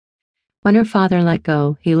When her father let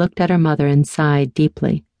go, he looked at her mother and sighed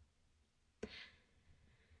deeply.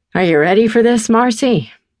 "Are you ready for this,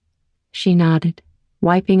 Marcy?" She nodded,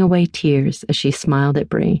 wiping away tears as she smiled at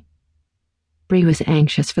Bree. Bree was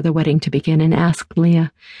anxious for the wedding to begin and asked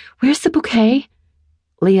Leah, "Where's the bouquet?"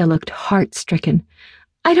 Leah looked heart-stricken.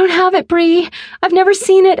 "I don't have it, Bree. I've never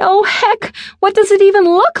seen it. Oh, heck! What does it even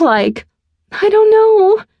look like?" "I don't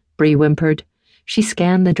know," Bree whimpered. She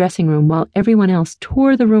scanned the dressing room while everyone else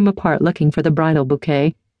tore the room apart looking for the bridal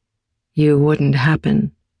bouquet. "You wouldn't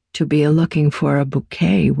happen to be looking for a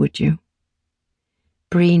bouquet, would you?"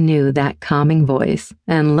 Bree knew that calming voice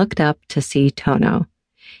and looked up to see Tono.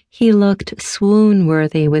 He looked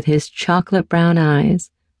swoon-worthy with his chocolate brown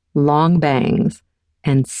eyes, long bangs,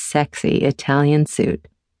 and sexy Italian suit.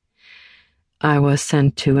 "I was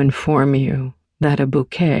sent to inform you that a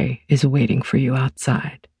bouquet is waiting for you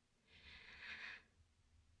outside."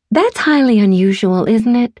 "That's highly unusual,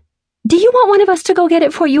 isn't it? Do you want one of us to go get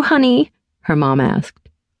it for you, honey?" her mom asked.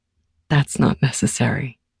 "That's not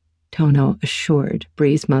necessary," Tono assured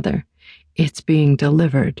Bree's mother. "It's being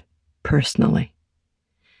delivered personally."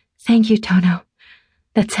 "Thank you, Tono.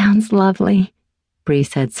 That sounds lovely," Bree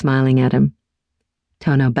said, smiling at him.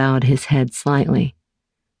 Tono bowed his head slightly.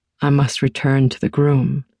 "I must return to the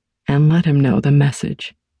groom and let him know the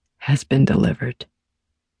message has been delivered."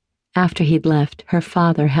 After he'd left, her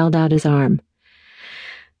father held out his arm.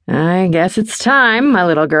 "I guess it's time, my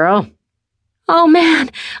little girl." "Oh, man,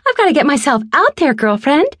 I've got to get myself out there,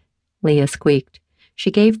 girlfriend," Leah squeaked. She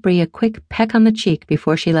gave Bree a quick peck on the cheek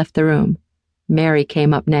before she left the room. Mary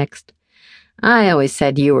came up next. "I always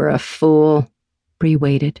said you were a fool." Bree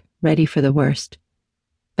waited, ready for the worst.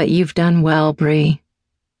 "But you've done well, Bree."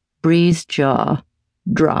 Bree's jaw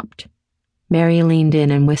dropped. Mary leaned in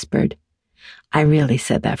and whispered, "I really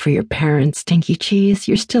said that for your parents, Stinky Cheese.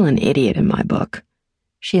 You're still an idiot in my book."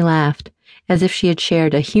 She laughed, as if she had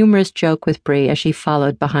shared a humorous joke with Bree as she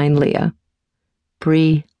followed behind Leah.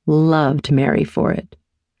 Bree loved Mary for it.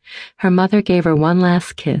 Her mother gave her one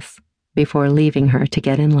last kiss before leaving her to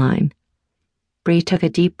get in line. Bree took a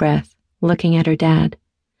deep breath, looking at her dad.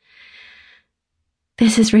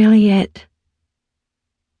 "This is really it."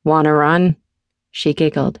 "Wanna run?" She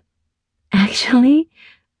giggled. "Actually,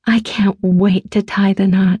 I can't wait to tie the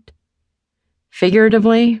knot."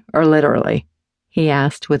 "Figuratively or literally?" he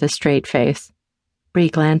asked with a straight face. Bree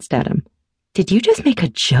glanced at him. "Did you just make a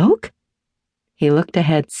joke?" He looked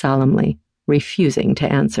ahead solemnly, refusing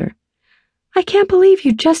to answer. "I can't believe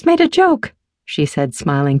you just made a joke," she said,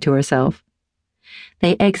 smiling to herself.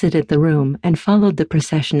 They exited the room and followed the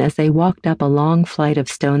procession as they walked up a long flight of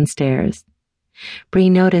stone stairs. Bree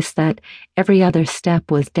noticed that every other step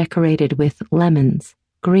was decorated with lemons,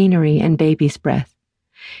 greenery, and baby's breath.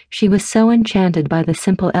 She was so enchanted by the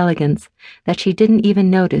simple elegance that she didn't even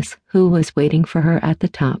notice who was waiting for her at the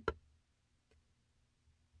top.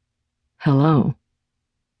 "Hello."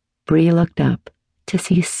 Bree looked up to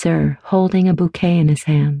see Sir holding a bouquet in his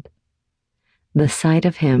hand. The sight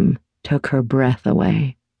of him took her breath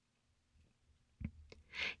away.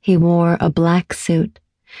 He wore a black suit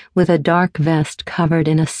with a dark vest covered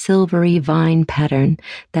in a silvery vine pattern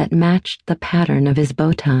that matched the pattern of his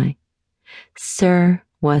bow tie. Sir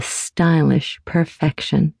was stylish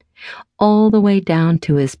perfection, all the way down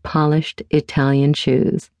to his polished Italian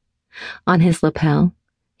shoes. On his lapel,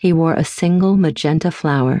 he wore a single magenta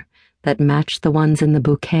flower that matched the ones in the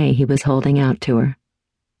bouquet he was holding out to her.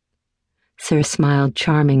 Sir smiled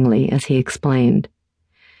charmingly as he explained.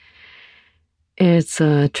 "It's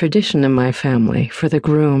a tradition in my family for the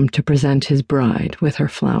groom to present his bride with her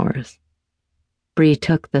flowers." Bree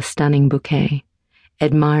took the stunning bouquet,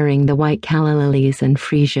 admiring the white calla lilies and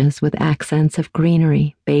freesias with accents of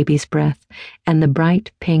greenery, baby's breath, and the bright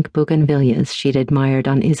pink bougainvilleas she'd admired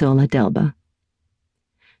on Isola d'Elba.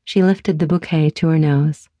 She lifted the bouquet to her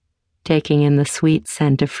nose, taking in the sweet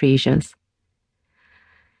scent of freesias.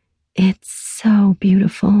 "It's so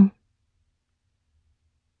beautiful."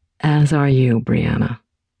 "As are you, Brianna."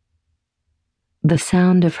 The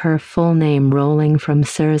sound of her full name rolling from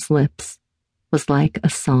Sir's lips was like a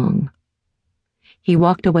song. He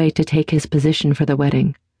walked away to take his position for the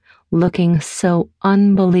wedding, looking so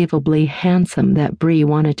unbelievably handsome that Bree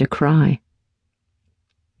wanted to cry.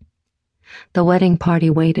 The wedding party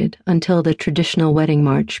waited until the traditional wedding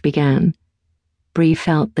march began. Bree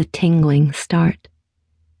felt the tingling start.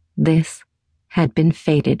 This had been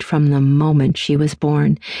fated from the moment she was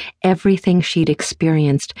born. Everything she'd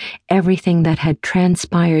experienced, everything that had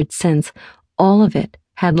transpired since, all of it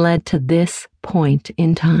had led to this point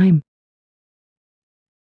in time.